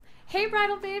Hey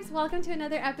Bridal Babes, welcome to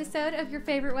another episode of your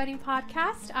favorite wedding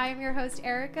podcast. I am your host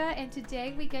Erica, and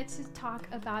today we get to talk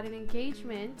about an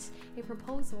engagement, a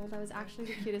proposal that was actually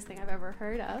the cutest thing I've ever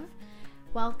heard of.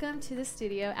 Welcome to the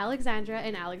studio, Alexandra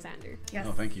and Alexander. Yes.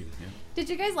 Oh, thank you. Yeah. Did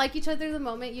you guys like each other the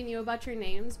moment you knew about your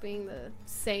names being the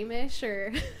same-ish,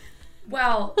 or?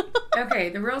 Well, okay,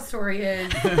 the real story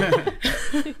is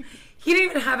he didn't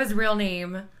even have his real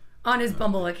name on his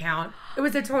Bumble account. It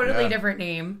was a totally different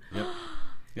name. Yep.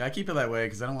 Yeah, I keep it that way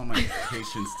because I don't want my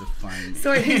patients to find me.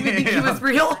 So I didn't even think he was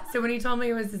real. So when he told me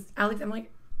it was Alex, I'm like,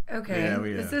 okay, Yeah,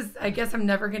 this is, I guess I'm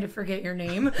never going to forget your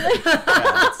name.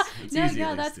 It's No, easy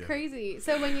yeah, at that's least, crazy.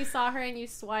 So when you saw her and you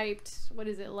swiped, what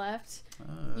is it, left?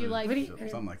 You like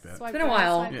something like that. Swiped It's been a right,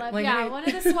 while. swiped Yeah. left. Like, Yeah, one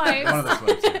of the swipes. One of the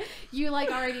swipes. Yeah. You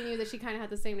like already knew that she kind of had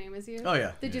the same name as you. Oh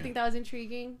yeah. Did you think that was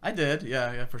intriguing? I did.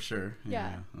 Yeah, for sure. Yeah.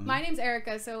 Uh-huh. My name's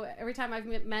Erica, so every time I've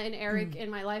met an Eric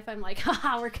in my life, I'm like,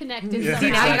 haha, we're connected. Yeah. somehow.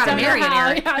 See, now you gotta Don't know marry an how.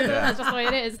 Eric. Yeah, Yeah. that's just the way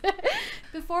it is.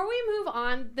 Before we move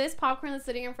on, this popcorn that's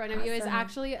sitting in front of you is Awesome.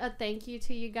 actually a thank you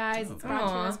to you guys. Oh, It's brought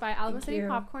to Aw, us by Alamo thank City you.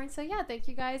 Popcorn. So yeah, thank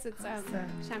you guys. It's Awesome.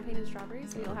 champagne and strawberry,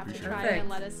 so you'll have to try it Perfect. and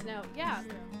let us know. Yeah.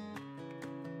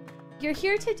 You're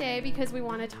here today because we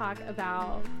want to talk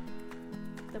about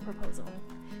the proposal.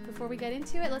 Before we get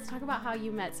into it, let's talk about how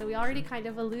you met. So we already kind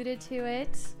of alluded to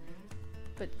it,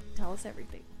 but tell us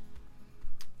everything.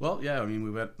 Well, yeah. I mean,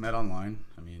 we met online.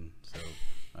 I mean, so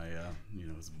I,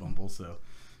 it was Bumble. So,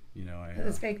 I.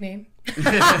 His fake name.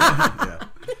 Yeah.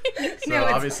 So No,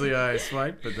 it's obviously I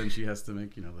swiped, but then she has to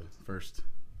make the first,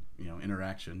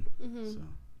 interaction. Mm-hmm. So.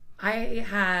 I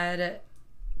had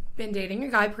been dating a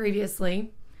guy previously.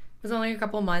 It was only a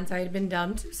couple months. I had been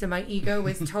dumped, so my ego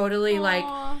was totally like,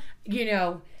 Aw.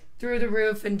 through the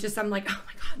roof, and just I'm like, oh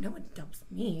my god, no one dumps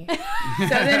me. So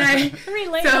then I,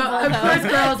 Relatable, so of though.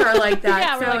 course girls are like that.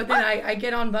 Yeah, we're so like, then I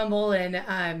get on Bumble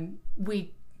and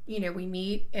we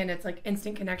meet and it's like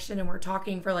instant connection and we're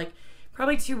talking for like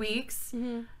probably 2 weeks,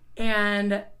 Mm-hmm.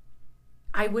 and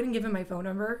I wouldn't give him my phone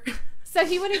number. So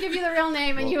he wouldn't give you the real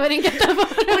name, and you wouldn't get the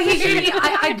phone. Well, he gave me.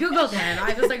 I googled him.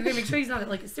 I was like, okay, make sure he's not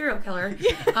like a serial killer.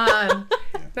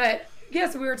 But yeah,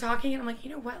 so we were talking, and I'm like,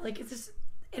 you know what? Like, it's just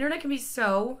internet can be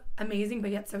so amazing, but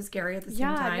yet so scary at the same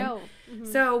time. Yeah, no. Mm-hmm.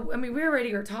 So I mean, we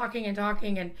were talking,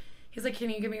 and he's like, can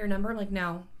you give me your number? I'm like,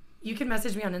 no. You can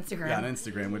message me on Instagram. Yeah, on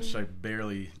Instagram, which I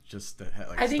barely just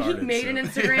I think he made an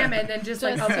Instagram and then just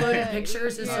like Just uploaded it.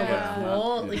 pictures just Yeah. to look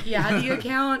cool. Yeah. Like he had the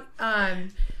account.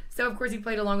 So of course he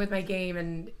played along with my game,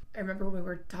 and I remember when we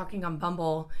were talking on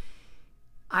Bumble,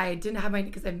 I didn't have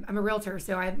because I'm a realtor,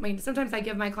 so sometimes I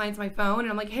give my clients my phone and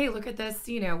I'm like, hey, look at this,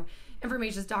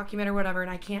 information's document or whatever,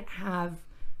 and I can't have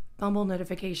Bumble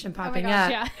notification Oh my popping gosh, up.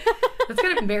 yeah. That's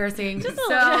kind of embarrassing. Just a So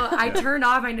little, yeah. I turned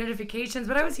off my notifications,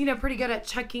 but I was, pretty good at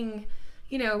checking,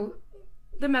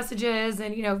 the messages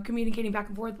and, communicating back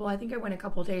and forth. Well, I think I went a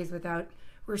couple days without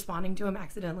responding to him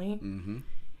accidentally. Mm-hmm.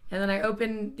 And then I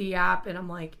opened the app and I'm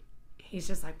like, he's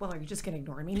just like, well, are you just going to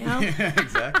ignore me now? Yeah,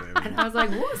 exactly. I mean, And I was like,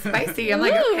 whoa, spicy. I'm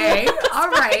like, Ooh, okay, all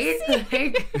right.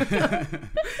 Like,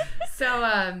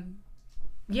 so,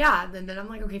 yeah. Then I'm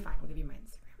like, okay, fine, I'll give you my Instagram.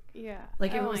 Yeah.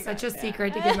 Like, it Oh was my such gosh, a yeah.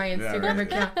 secret to get my Instagram right.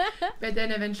 account. But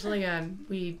then eventually,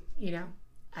 we,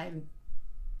 I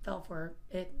fell for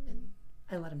it and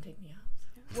I let him take me out.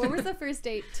 So. What was the first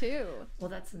date too? Well,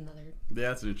 that's another. yeah,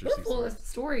 that's an We're interesting full story. of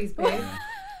stories, babe. What happened?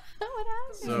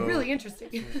 So- Really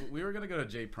interesting. We were gonna go to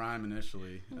J Prime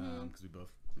initially because we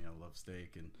both love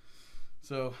steak, and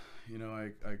so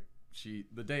she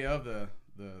the day of the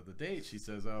date she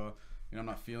says, oh, I'm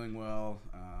not feeling well,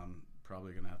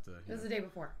 probably gonna have to. It was the day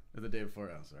before. The day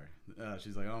before. Oh, sorry.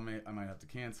 She's like, oh, I might have to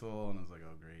cancel, and I was like,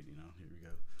 oh, great, here we go.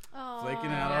 Aw,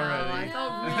 Flaking out I already.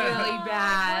 felt Yeah. really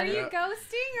bad. Were you Yeah.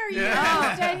 ghosting or are you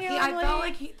Yeah. genuinely? I felt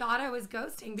like he thought I was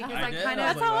ghosting because I did. kind I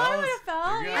of. was That's how I well, would have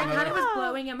felt. there you I go. kind of was Yeah.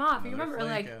 blowing him off. You Another remember,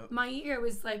 like, flake out. my ego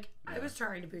was like, I Yeah. was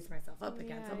trying to boost myself up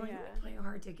again. So I'm like, Yeah, we'll play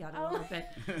hard together Oh. a little bit.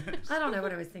 I don't know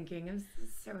what I was thinking. It was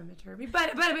so immature of me.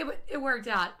 But it worked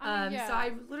out. I mean, yeah. So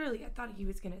I thought he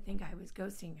was going to think I was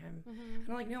ghosting him. Mm-hmm. And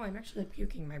I'm like, no, I'm actually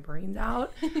puking my brains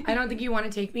out. I don't think you want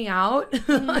to take me out.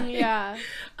 Yeah.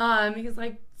 He's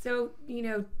like, so,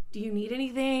 do you need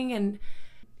anything? And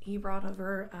he brought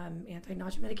over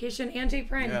anti-nausea medication and J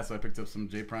Prime. Yeah, so I picked up some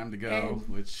J Prime to go,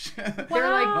 which They're like,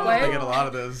 Wow. I what? get a lot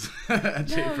of those at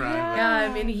J No, Prime.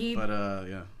 yeah. And he But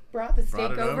yeah. brought the Brought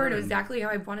steak it over, over and it was and- exactly how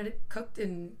I wanted it cooked,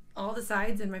 and all the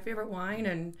sides and my favorite wine.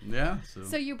 And Yeah.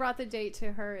 So you brought the date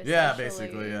to her, Yeah, essentially.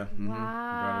 basically, yeah. Mhm. Brought it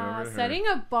Wow. over to her. Setting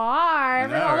a bar.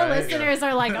 know, All the right? listeners Yeah.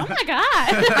 are like, oh my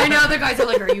God. I know the guys are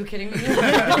like, are you kidding me?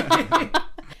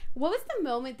 What was the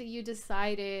moment that you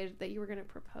decided that you were going to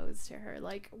propose to her?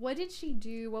 Like, what did she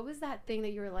do? What was that thing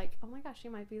that you were like, oh my gosh, she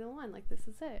might be the one. Like, this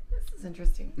is it. This is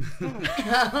interesting.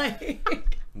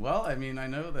 Well, I mean, I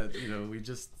know that, we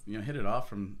just, hit it off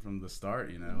from the start,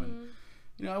 and,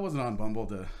 I wasn't on Bumble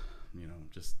to,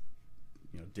 just,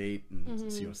 date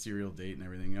and, serial date and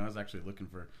everything. I was actually looking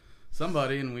for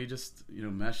somebody, and we just,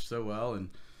 meshed so well, and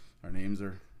our names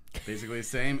are basically the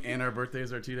same, and our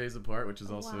birthdays are 2 days apart, which is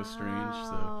also strange.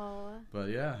 So, but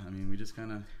yeah, I mean, we just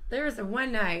kind of. There was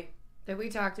one night that we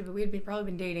talked about. We'd probably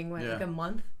been dating like a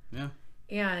month. Yeah.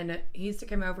 And he used to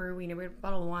come over. We had a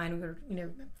bottle of wine. We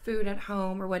were, food at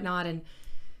home or whatnot, and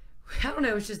I don't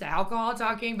know. It was just alcohol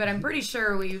talking, but I'm pretty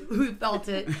sure we felt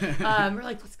it. We're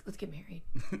like, let's get married.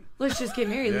 Let's just get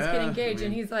married. Let's get engaged.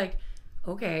 And he's like,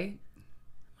 okay.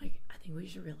 I think we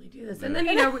should really do this. And then,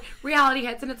 reality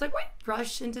hits, and it's like, why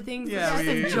rush into things? Yeah, just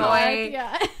enjoy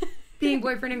being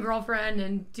boyfriend and girlfriend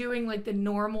and doing like the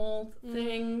normal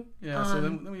thing. Yeah. So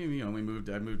then we, we moved.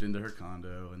 I moved into her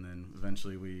condo, and then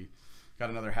eventually we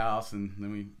got another house, and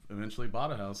then we eventually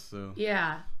bought a house. So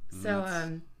yeah.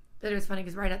 So but it was funny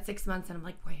because right at 6 months, and I'm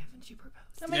like, why haven't you proposed?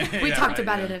 Like, we talked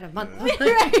about it in a month.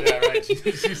 Yeah, right.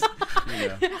 She's,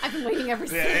 I've been waiting ever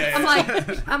since.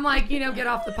 I'm like, get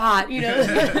off the pot,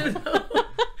 Exactly.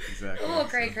 A little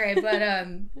cray, but I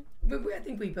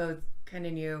think we both kind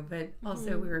of knew, but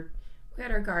also we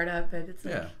had our guard up, but it's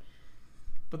like.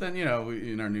 But then we,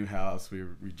 in our new house, we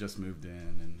just moved in,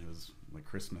 and it was like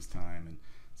Christmas time, and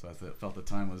so I felt the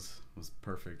time was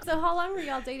perfect. So how long were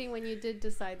y'all dating when you did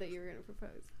decide that you were going to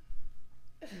propose?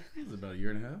 It was about a year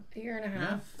and a half. A year and a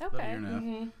half. Yeah, about a year and a half.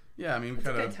 Mm-hmm. Yeah, I mean, we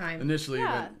kind of initially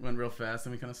went real fast,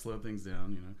 and we kind of slowed things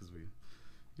down, because we,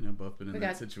 both been in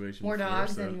that situation. More before,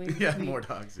 dogs, so. and we more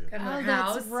dogs. Yeah. Got our that's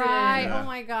house right. and, Oh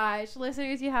my gosh,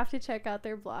 listeners, you have to check out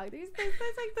their blog. There's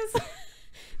like this.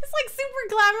 It's like super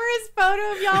glamorous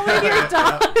photo of y'all with your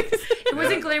dogs. It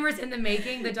wasn't glamorous in the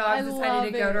making. The dogs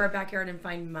decided to go to our backyard and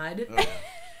find mud,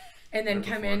 and then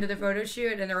come into the photo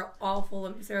shoot, and they're all full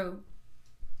of so.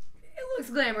 It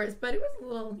looks glamorous, but it was a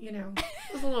little, it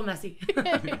was a little messy.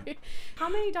 How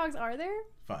many dogs are there?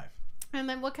 5. And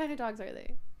then what kind of dogs are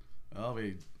they? Well,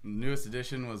 the newest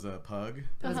addition was a pug.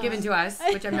 It was given to us,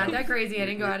 which I'm not that crazy. I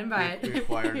didn't go out and buy it. We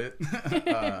acquired it.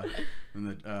 And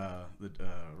the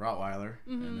Rottweiler,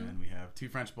 and then we have 2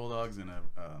 French Bulldogs and a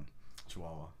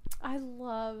Chihuahua. I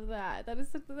love that. That is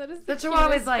the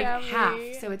Chihuahua is like family. half,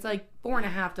 so it's like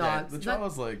 4.5 dogs. Yeah, the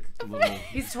Chihuahua's like a little.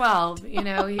 He's 12. He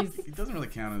doesn't really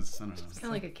count as. I don't know. It's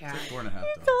kind of like a cat. It's 4.5 dogs.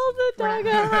 Called the dog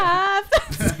a half.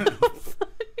 That's so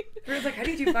funny. It's like, how do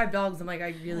you do 5 dogs? I'm like,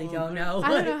 I really don't know. I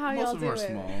don't know how Most y'all of do them are it,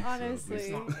 small,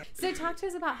 honestly. So talk to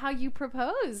us about how you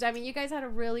proposed. I mean, you guys had a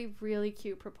really, really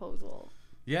cute proposal.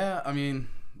 Yeah, I mean,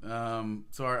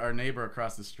 so our neighbor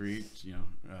across the street,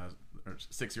 our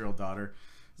 6-year-old daughter,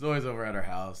 is always over at our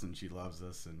house, and she loves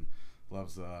us and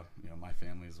loves, my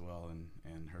family as well,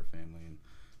 and her family. And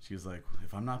she was like,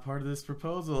 if I'm not part of this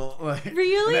proposal, like,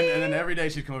 really? And then every day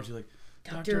she'd come over, she's like,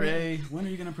 Dr. A, when are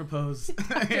you gonna propose?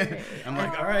 I'm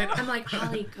like, all right. I'm like,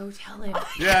 Holly, go tell him.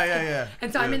 Yeah.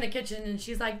 And so I'm in the kitchen, and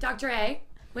she's like, Dr. A,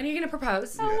 when are you gonna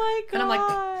propose? Oh my god. And I'm like,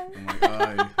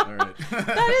 all right.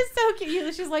 That is so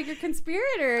cute. She's like a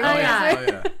conspirator. Oh yeah. Oh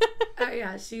yeah. Oh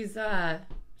yeah. She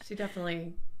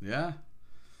definitely. Yeah.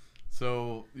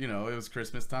 So, it was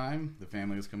Christmas time. The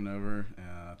family was coming over.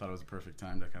 I thought it was a perfect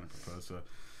time to kind of propose. So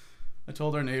I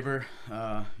told our neighbor,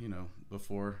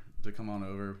 before to come on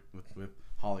over with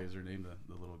Holly is her name,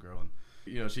 the little girl. And,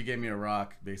 she gave me a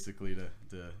rock basically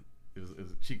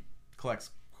she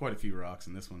collects quite a few rocks,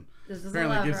 and this one This is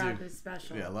apparently a love gives rock. you, It's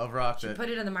special. yeah, love rock. She put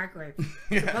it in the microwave.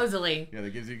 Yeah. Supposedly. Yeah,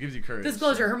 that gives you courage.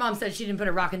 Disclosure, her mom said she didn't put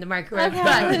a rock in the microwave.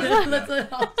 Okay. But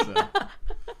So,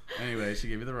 anyway, she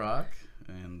gave me the rock,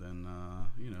 and then,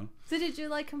 So did you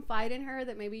like confide in her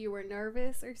that maybe you were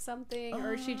nervous or something,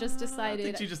 or she just decided? I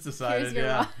think she just decided, your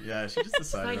yeah. rock. Yeah, she just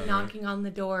decided. like knocking on the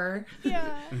door.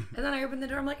 Yeah. And then I opened the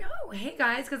door. I'm like, oh, hey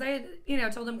guys, because I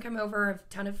had, told them to come over, a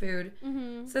ton of food.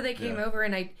 Mm-hmm. So they came over,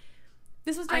 and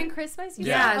This was during Christmas? You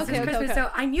yeah, said? since Christmas. So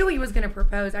I knew he was going to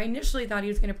propose. I initially thought he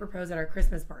was going to propose at our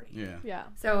Christmas party. Yeah. Yeah.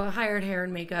 So I hired hair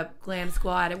and makeup, glam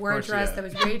squad. I wore a course, dress yeah. that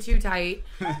was way too tight.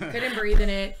 Couldn't breathe in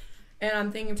it. And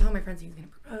I'm telling my friends he's going to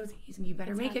propose. You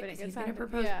better make it because he's going to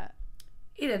propose. Yeah.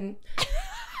 He didn't.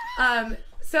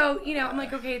 So, I'm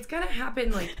like, okay, it's going to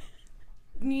happen like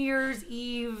New Year's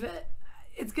Eve.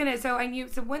 It's going to, so I knew,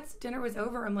 so once dinner was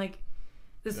over, I'm like,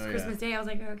 this is Christmas Day. I was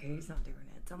like, okay, he's not doing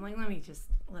it. So I'm like, let me just,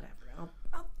 whatever.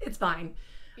 It's fine.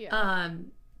 Yeah.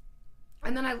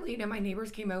 And then my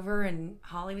neighbors came over, and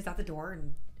Holly was at the door,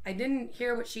 and I didn't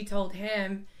hear what she told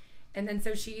him. And then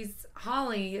so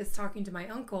Holly is talking to my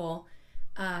uncle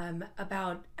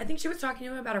about, I think she was talking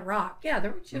to him about a rock. Yeah,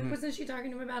 wasn't she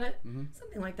talking to him about it?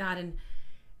 Something like that. And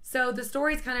so the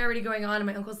story's kind of already going on and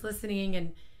my uncle's listening,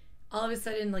 and all of a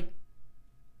sudden, like,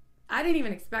 I didn't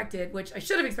even expect it, which I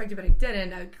should have expected, but I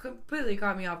didn't. It completely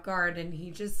caught me off guard, and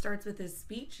he just starts with his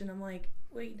speech, and I'm like,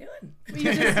 what are you doing?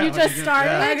 You just started?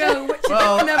 Yeah. I go, what you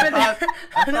doing over there?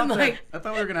 And I'm like, I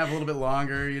thought we were going to have a little bit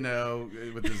longer,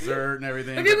 with dessert and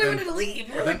everything. I really wanted to leave.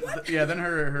 Then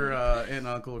her aunt and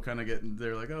uncle kind of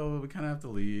they're like, oh, we kind of have to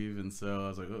leave. And so I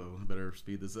was like, oh, I better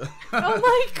speed this up. Oh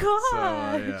my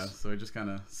gosh. So I just kind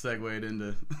of segued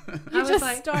into. You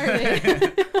just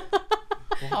started.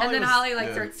 And then Holly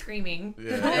starts screaming.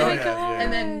 Yeah. Oh my gosh.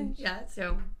 And then,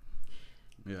 so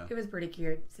it was pretty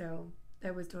cute. So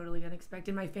that was totally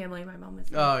unexpected. My family, my mom was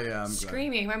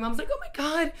screaming. My mom's like, oh my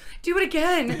God, do it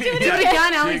again. Do it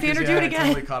again, Alexander, do it again. I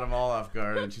totally caught them all off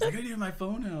guard. And she's like, I need my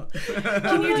phone out.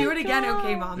 Can you do it again?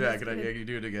 Okay, Mom. Yeah, can you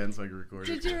do it again so I can record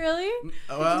it? Did you really?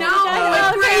 Well,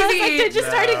 no, crazy. Did you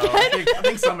start again? I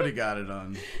think somebody got it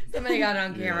on. Somebody got it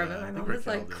on camera, but my mom was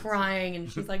like crying,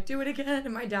 and she's like, do it again.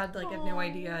 And my dad had no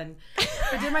idea.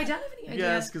 But did my dad have any idea?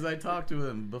 Yes, because I talked to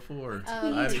him before.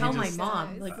 I didn't tell my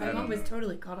mom. My mom was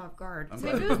totally caught off guard.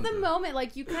 Maybe it was the moment,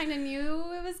 like you kind of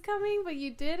knew it was coming, but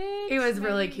you didn't. It was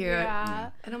really cute. Yeah.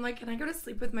 And I'm like, can I go to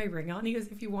sleep with my ring on? He goes,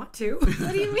 if you want to.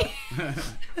 What do you mean?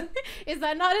 Is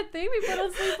that not a thing? People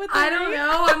don't sleep with the I don't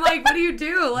know. I'm like, what do you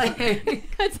do? Like,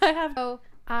 because I have.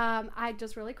 I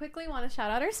just really quickly want to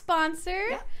shout out our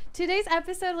sponsor. Yeah. Today's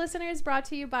episode, listeners, brought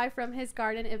to you by From His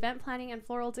Garden Event Planning and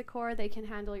Floral Decor. They can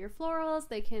handle your florals,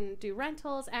 they can do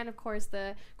rentals, and of course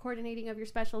the coordinating of your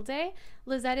special day.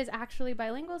 Lizette is actually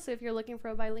bilingual, so if you're looking for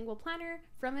a bilingual planner,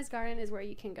 From His Garden is where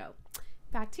you can go.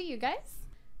 Back to you guys.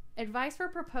 Advice for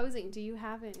proposing. Do you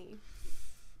have any?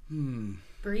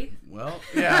 Breathe. Well,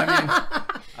 yeah,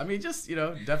 I mean, just,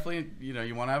 definitely,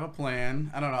 you want to have a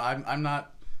plan. I don't know. I'm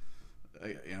not,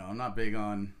 I'm not big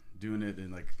on doing it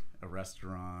in like a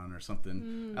restaurant or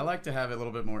something. I like to have it a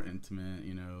little bit more intimate,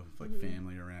 like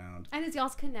family around. And is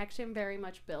y'all's connection very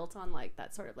much built on like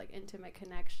that sort of like intimate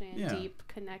connection, deep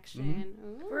connection?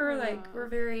 We're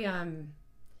very, I don't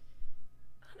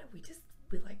know,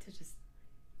 we like to just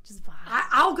vibe.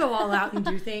 I'll go all out and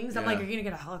do things. I'm like, are you gonna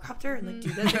get a helicopter and like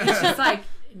do this? And it's just like,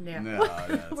 no.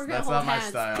 That's not my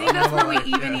style. I think that's where we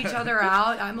even each other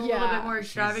out. I'm a little bit more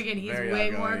extravagant. He's way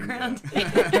more grounded.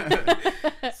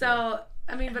 So,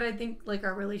 I mean, but I think like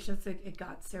our relationship, it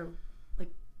got so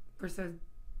like we're so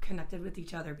connected with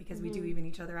each other because we do even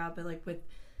each other out. But like with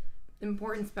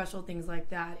important special things like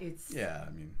that, it's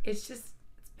it's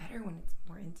better when it's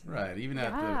more intimate. Right. Even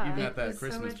at that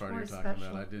Christmas party you're talking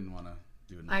about, I didn't want to.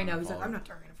 I know. He's like, I'm not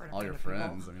doing it in front of all your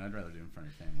friends. I mean, I'd rather do it in front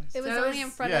of your family. It was only in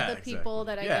front of the people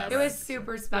that I guess. It was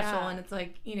super special, and it's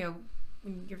like,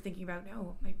 when you're thinking about,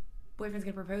 my boyfriend's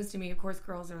gonna propose to me. Of course,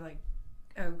 girls are like,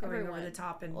 going over the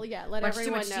top and let watch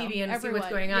too much TV and see what's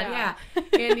going on. Yeah.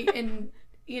 and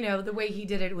the way he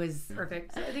did it was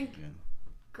perfect. So I think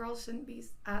girls shouldn't be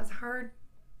as hard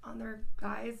on their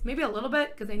guys. Maybe a little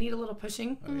bit because they need a little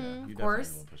pushing. Of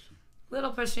course,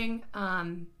 little pushing.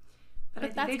 But I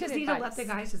think they just need to let the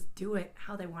guys just do it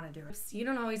how they want to do it. You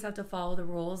don't always have to follow the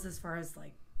rules as far as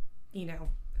like,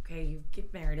 okay, you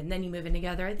get married and then you move in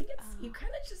together. I think you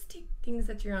kind of just take things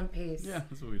at your own pace. Yeah,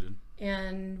 that's what we did.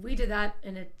 And we did that,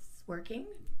 and it's working.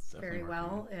 It's very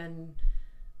well. And,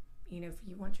 if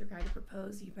you want your guy to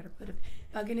propose, you better put a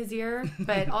bug in his ear.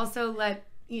 But also let,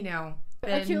 a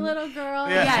cute little girl.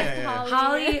 Yeah.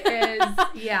 Holly is,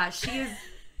 she is.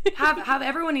 Have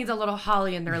everyone needs a little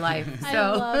Holly in their life. So.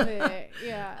 I love it.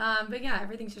 Yeah. But yeah,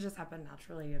 everything should just happen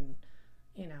naturally and,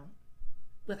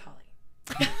 with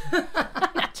Holly.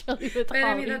 Naturally with Holly.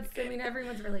 I mean,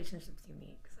 everyone's relationship's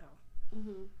unique. So.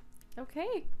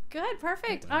 Okay, good,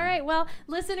 perfect. All right, well,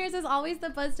 listeners, as always, the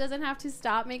buzz doesn't have to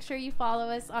stop. Make sure you follow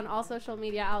us on all social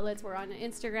media outlets. We're on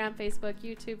Instagram, Facebook,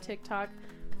 YouTube, TikTok.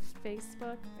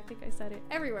 Facebook, I think I said it.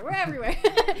 Everywhere. We're everywhere.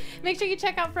 Make sure you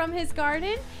check out From His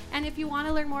Garden. And if you want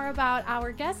to learn more about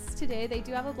our guests today, they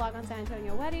do have a blog on San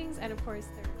Antonio weddings. And of course,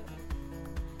 they're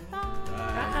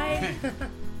Bye.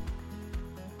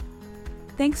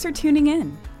 Thanks for tuning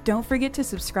in. Don't forget to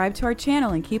subscribe to our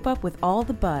channel and keep up with all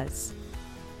the buzz.